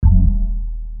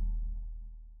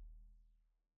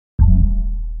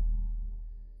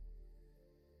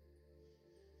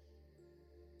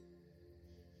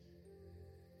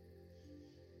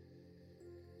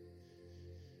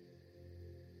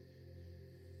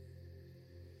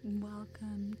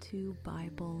Welcome to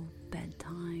Bible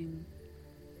Bedtime,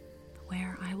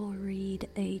 where I will read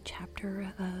a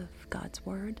chapter of God's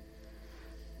Word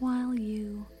while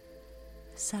you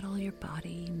settle your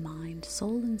body, mind,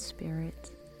 soul, and spirit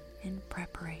in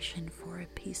preparation for a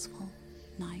peaceful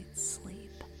night's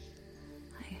sleep.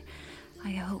 I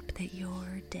hope that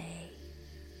your day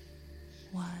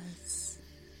was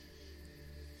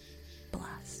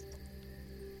blessed.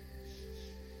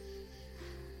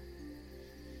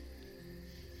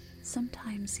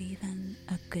 Sometimes even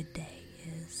a good day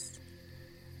is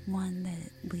one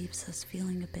that leaves us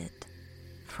feeling a bit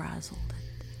frazzled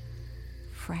and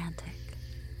frantic,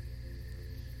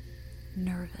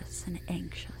 nervous and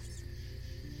anxious.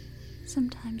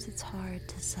 Sometimes it's hard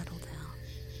to settle down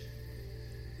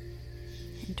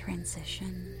and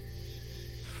transition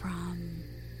from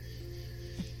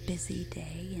a busy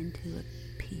day into a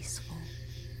peaceful,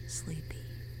 sleepy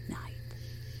night.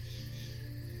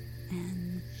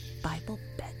 And Bible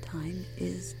Bedtime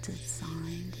is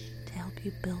designed to help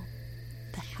you build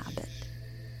the habit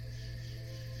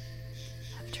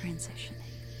of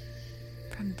transitioning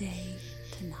from day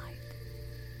to night.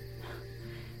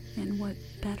 And what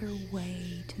better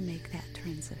way to make that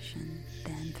transition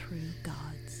than through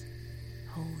God's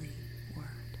holy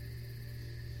word?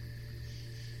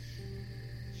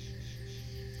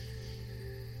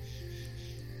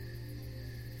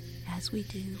 As we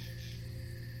do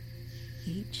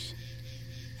each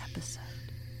episode,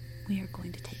 we are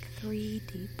going to take 3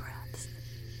 deep breaths.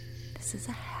 This is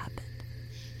a habit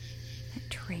that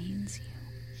trains you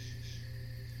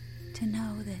to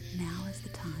know that now is the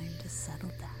time to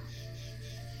settle down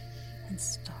and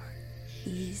start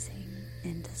easing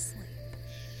into sleep.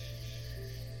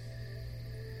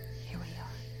 Here we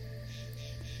are.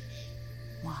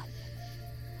 1.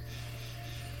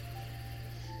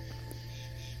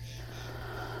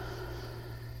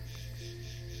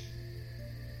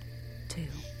 2.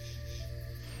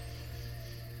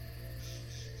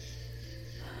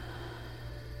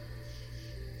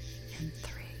 And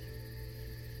 3.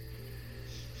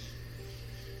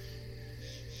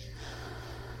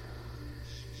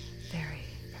 Very,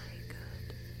 very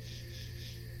good.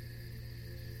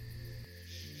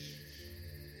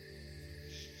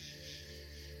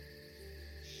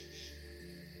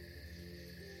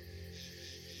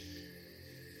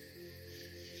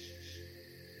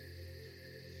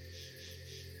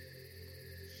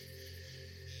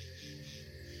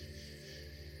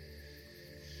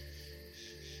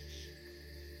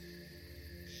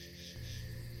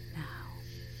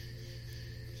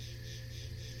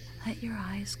 Let your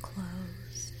eyes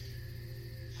close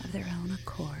of their own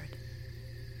accord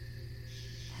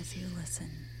as you listen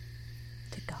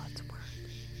to God's Word.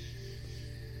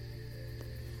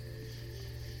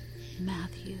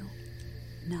 Matthew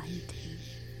 19.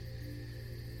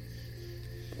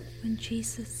 When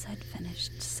Jesus had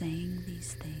finished saying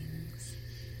these things,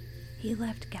 he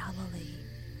left Galilee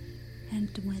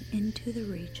and went into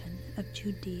the region of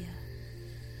Judea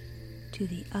to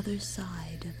the other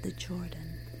side of the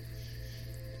Jordan.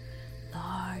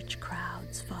 Large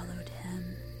crowds followed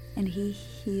him, and he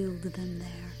healed them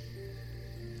there.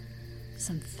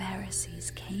 Some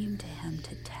Pharisees came to him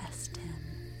to test him.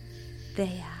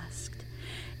 They asked,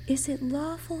 "Is it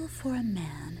lawful for a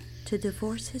man to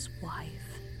divorce his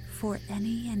wife for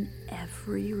any and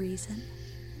every reason?"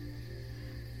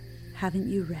 "Haven't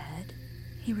you read,"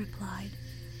 he replied,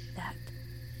 "that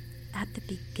at the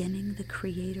beginning the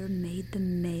Creator made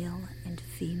them male and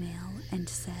female and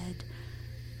said,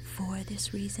 'For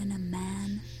this reason a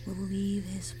man will leave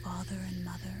his father and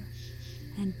mother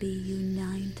and be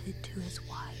united to his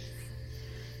wife,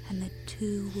 and the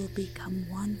two will become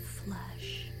one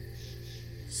flesh.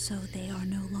 So they are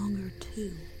no longer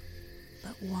two,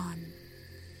 but one.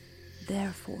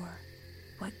 Therefore,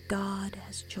 what God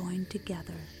has joined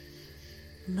together,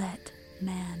 let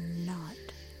man not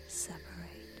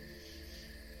separate.'"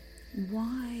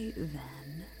 "Why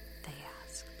then," they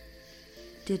asked,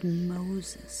 "did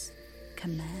Moses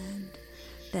command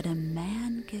that a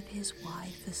man give his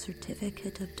wife a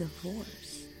certificate of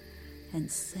divorce and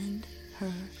send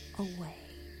her away?"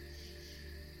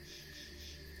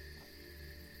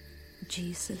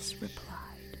 Jesus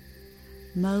replied,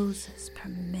 "Moses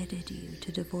permitted you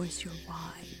to divorce your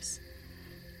wives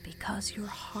because your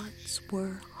hearts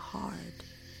were hard.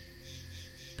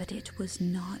 But it was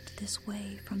not this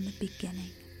way from the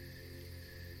beginning.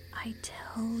 I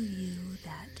tell you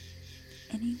that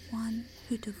anyone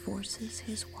who divorces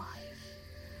his wife,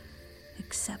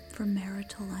 except for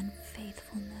marital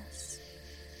unfaithfulness,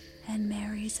 and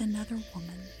marries another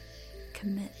woman,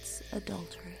 commits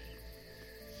adultery.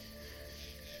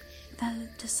 The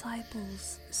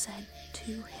disciples said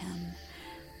to him,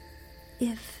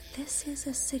 "If this is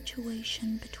a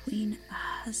situation between a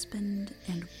husband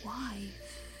and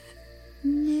wife,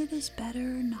 it is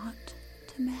better not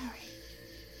to marry."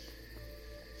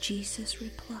 Jesus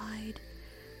replied,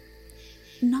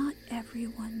 "Not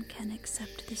everyone can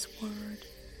accept this word,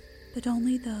 but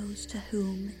only those to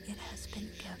whom it has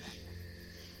been given.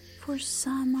 For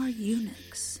some are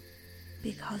eunuchs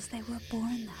because they were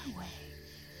born that way.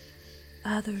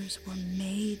 Others were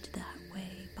made that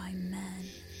way by men,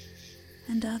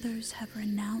 and others have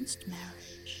renounced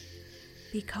marriage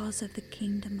because of the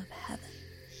kingdom of heaven.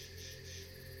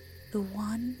 The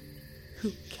one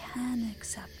who can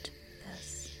accept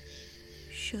this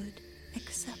should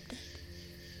accept it."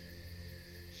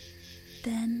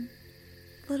 Then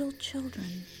little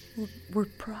children were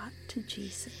brought to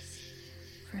Jesus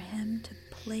for him to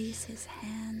place his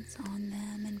hands on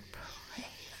them and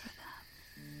pray for them.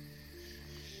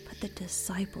 But the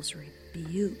disciples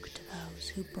rebuked those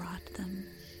who brought them.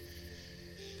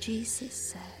 Jesus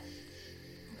said,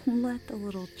 "Let the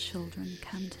little children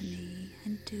come to me,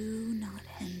 and do not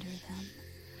hinder them,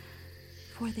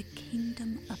 for the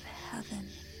kingdom of heaven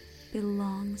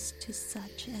belongs to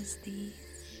such as these."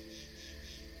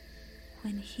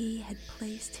 When he had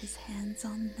placed his hands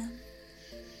on them,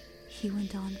 he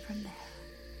went on from there.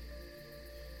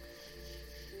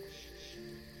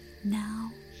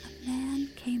 Now a man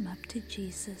came up to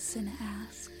Jesus and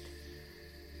asked,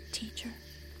 "Teacher,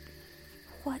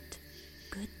 what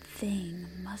good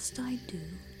thing must I do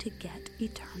to get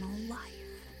eternal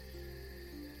life?"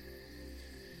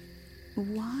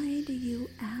 "Why do you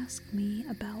ask me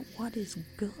about what is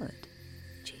good?"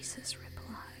 Jesus replied.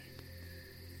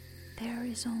 "There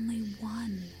is only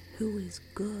one who is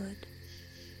good.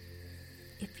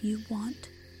 If you want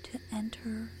to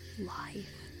enter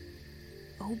life,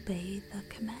 obey the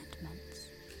commandments."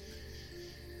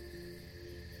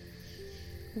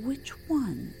 "Which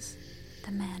ones?"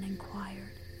 the man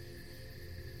inquired.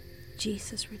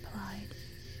 Jesus replied,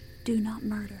 "Do not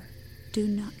murder, do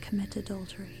not commit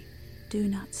adultery, do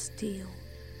not steal,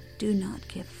 do not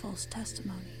give false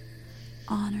testimony,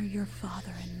 honor your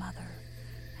father and mother,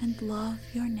 and love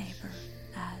your neighbor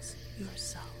as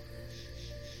yourself."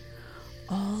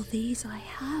 "All these I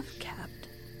have kept,"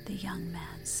 the young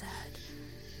man said.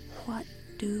 "What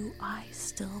do I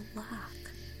still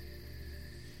lack?"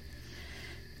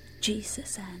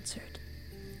 Jesus answered,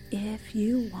 "If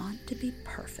you want to be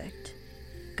perfect,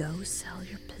 go sell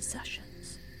your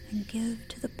possessions and give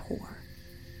to the poor,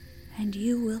 and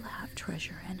you will have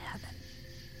treasure in heaven.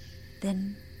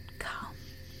 Then come,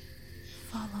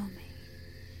 follow me."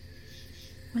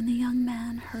 When the young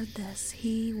man heard this,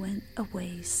 he went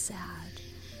away sad,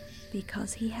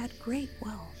 because he had great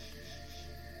wealth.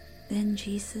 Then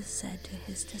Jesus said to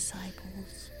his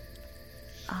disciples,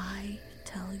 "I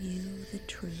tell you the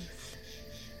truth.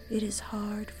 It is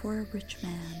hard for a rich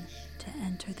man to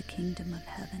enter the kingdom of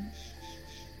heaven.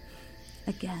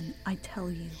 Again, I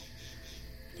tell you,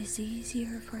 it is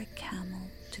easier for a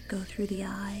camel to go through the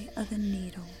eye of a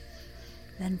needle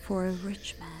than for a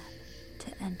rich man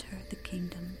to enter the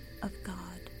kingdom of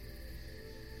God."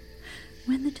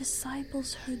 When the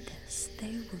disciples heard this,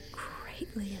 they were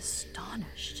greatly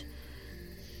astonished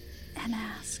and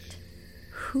asked,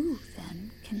 "Who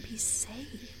then can be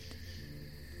saved?"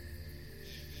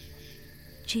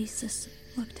 Jesus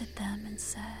looked at them and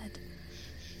said,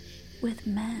 "With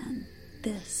man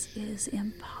this is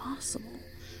impossible,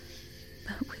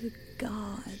 but with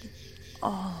God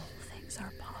all things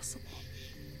are possible."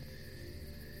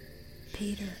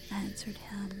 Peter answered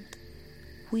him,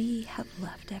 "We have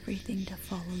left everything to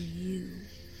follow you.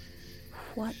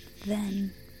 What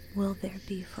then will there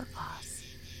be for us?"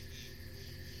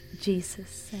 Jesus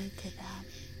said to them,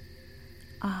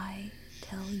 "I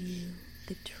tell you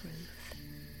the truth.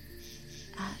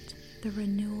 At the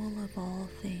renewal of all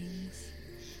things,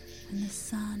 when the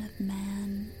Son of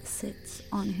Man sits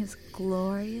on his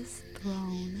glorious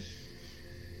throne,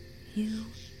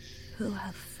 you who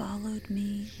have followed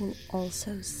me will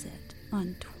also sit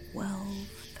on 12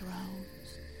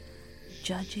 thrones,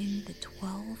 judging the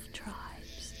 12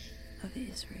 tribes of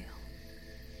Israel.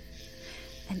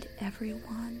 And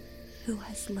everyone who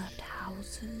has left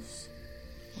houses,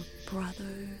 or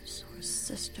brothers, or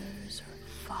sisters, or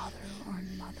father, or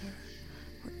mother,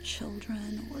 or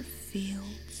children, or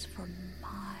fields for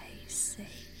my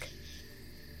sake,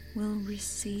 will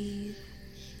receive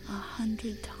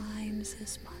 100 times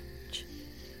as much,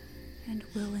 and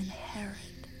will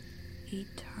inherit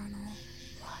eternal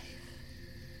life.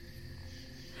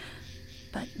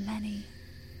 But many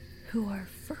who are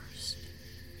first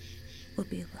will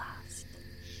be last,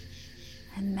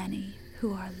 and many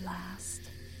who are last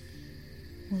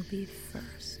will be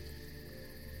first.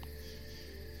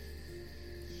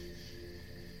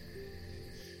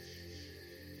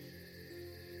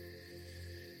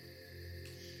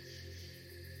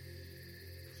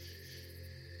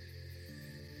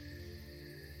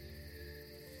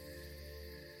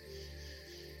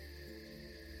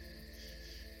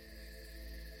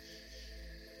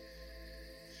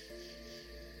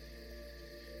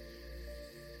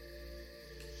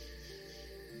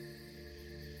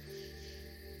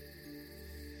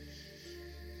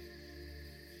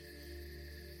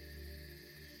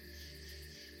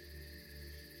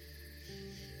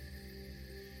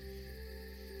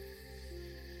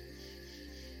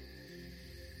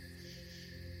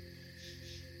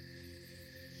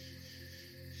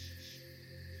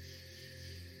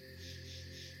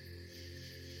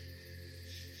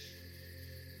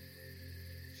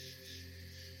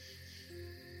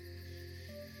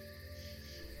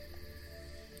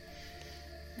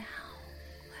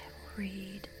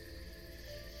 Read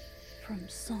from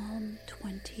Psalm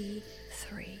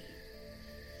 23,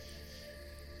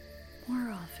 more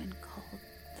often called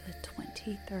the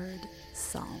 23rd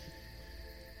Psalm,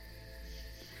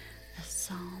 a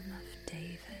Psalm of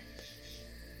David.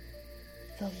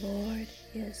 The Lord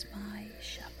is my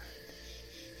shepherd,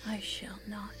 I shall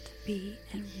not be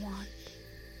in want.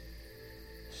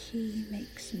 He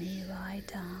makes me lie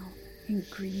down in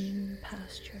green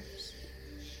pastures.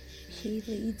 He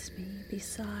leads me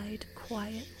beside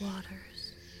quiet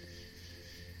waters.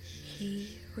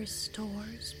 He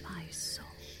restores my soul.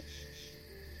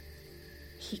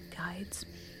 He guides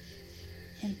me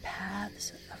in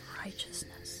paths of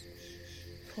righteousness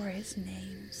for his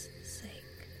name's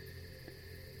sake.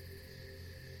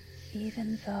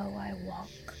 Even though I walk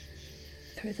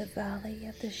through the valley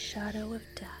of the shadow of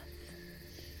death,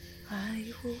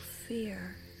 I will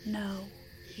fear no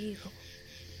evil.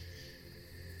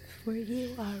 For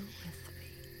you are with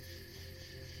me.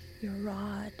 Your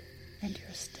rod and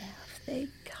your staff, they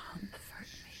comfort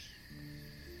me.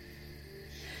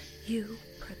 You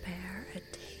prepare a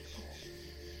table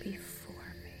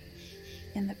before me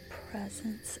in the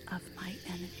presence of my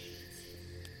enemies.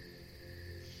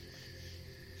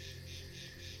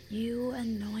 You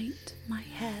anoint my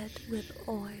head with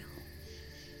oil.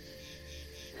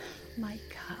 My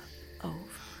cup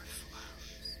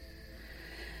overflows.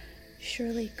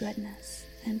 Surely goodness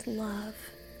and love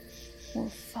will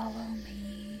follow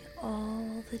me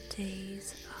all the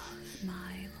days of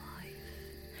my life,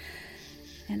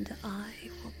 and I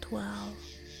will dwell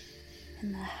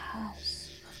in the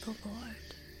house of the Lord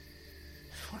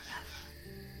forever.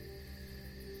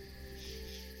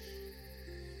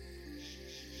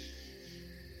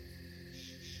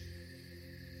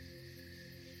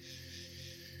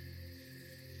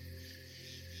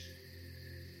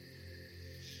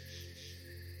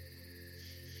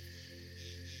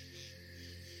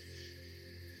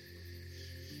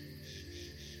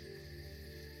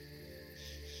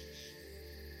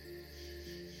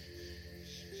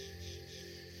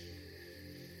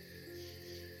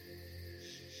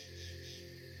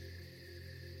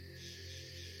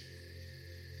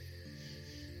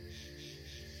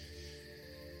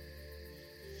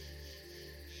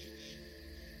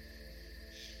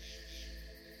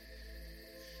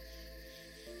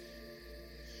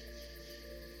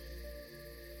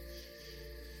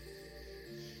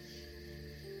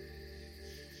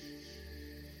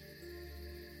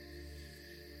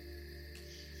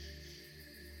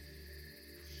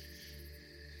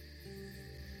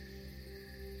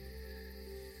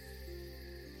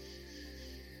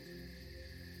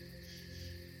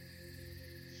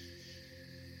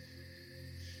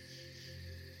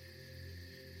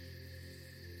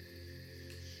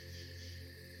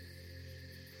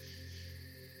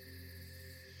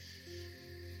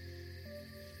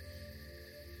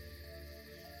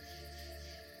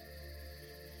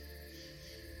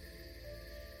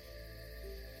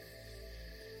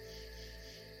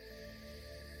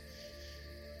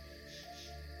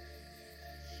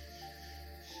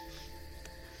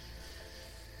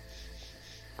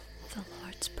 The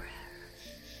Lord's Prayer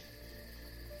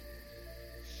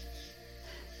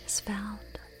is found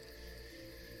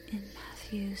in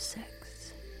Matthew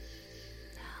 6.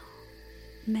 Now,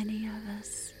 many of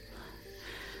us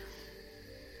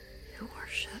who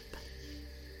worship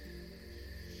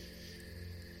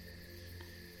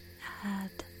add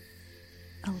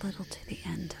a little to the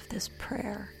end of this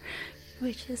prayer,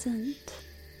 which isn't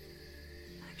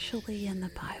actually in the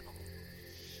Bible,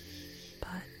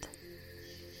 but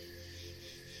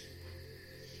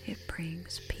it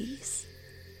brings peace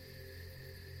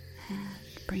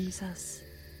and brings us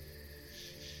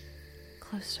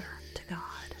closer to God.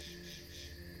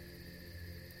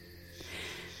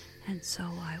 And so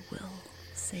I will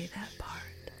say that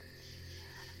part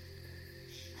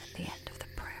at the end of the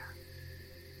prayer.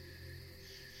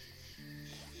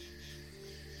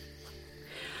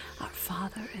 Our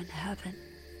Father in heaven,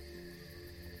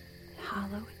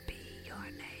 hallowed be your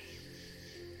name.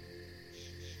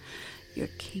 Your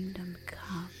kingdom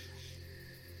come.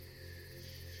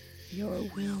 Your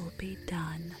will be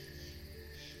done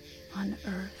on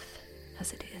earth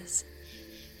as it is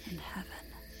in heaven.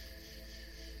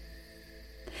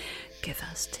 Give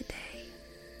us today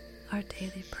our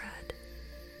daily bread.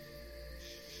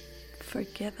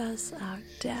 Forgive us our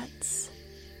debts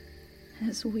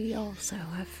as we also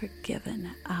have forgiven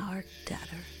our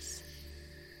debtors.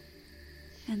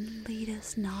 And lead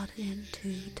us not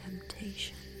into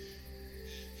temptation,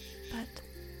 but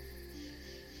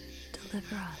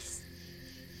deliver us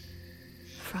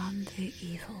from the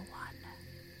evil one.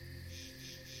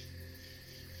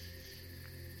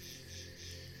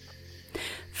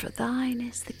 For thine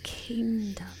is the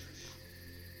kingdom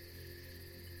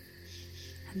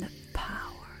and the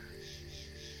power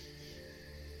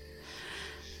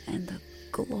and the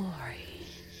glory